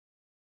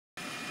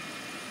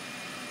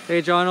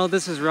Hey Jonald,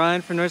 this is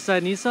Ryan from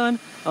Northside Nissan.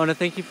 I want to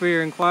thank you for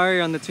your inquiry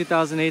on the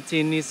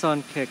 2018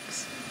 Nissan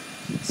Kicks.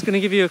 Just going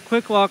to give you a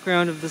quick walk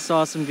around of this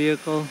awesome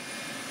vehicle,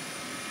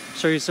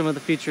 show you some of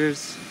the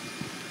features.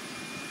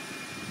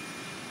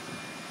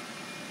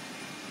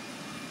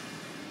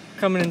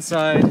 Coming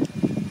inside,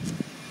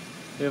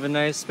 we have a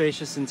nice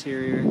spacious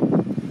interior.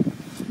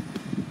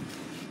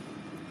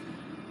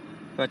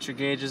 Got your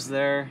gauges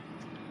there,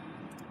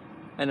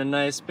 and a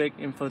nice big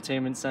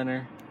infotainment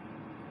center.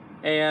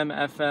 AM,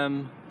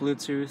 FM,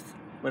 Bluetooth,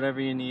 whatever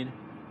you need.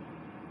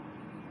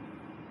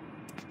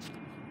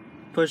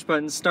 Push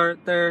button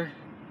start there.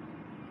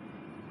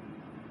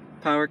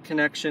 Power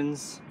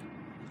connections.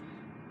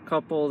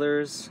 Cup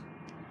holders.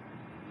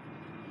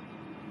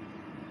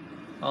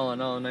 All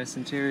in all, a nice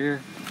interior.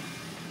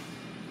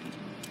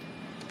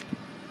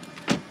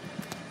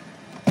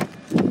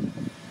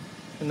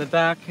 In the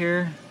back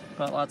here,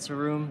 got lots of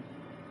room.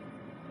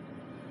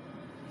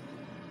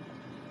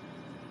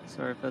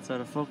 Sorry if that's out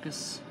of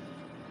focus.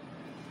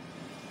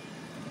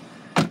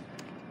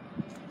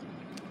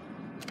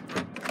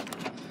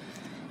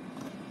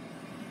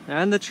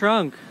 And the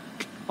trunk,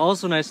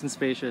 also nice and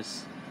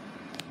spacious.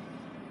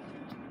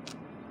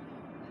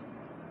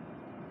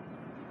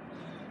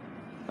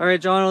 Alright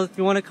Jonald, if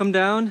you want to come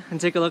down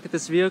and take a look at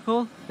this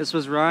vehicle, this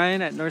was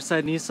Ryan at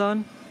Northside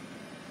Nissan.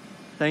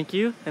 Thank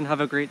you and have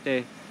a great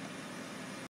day.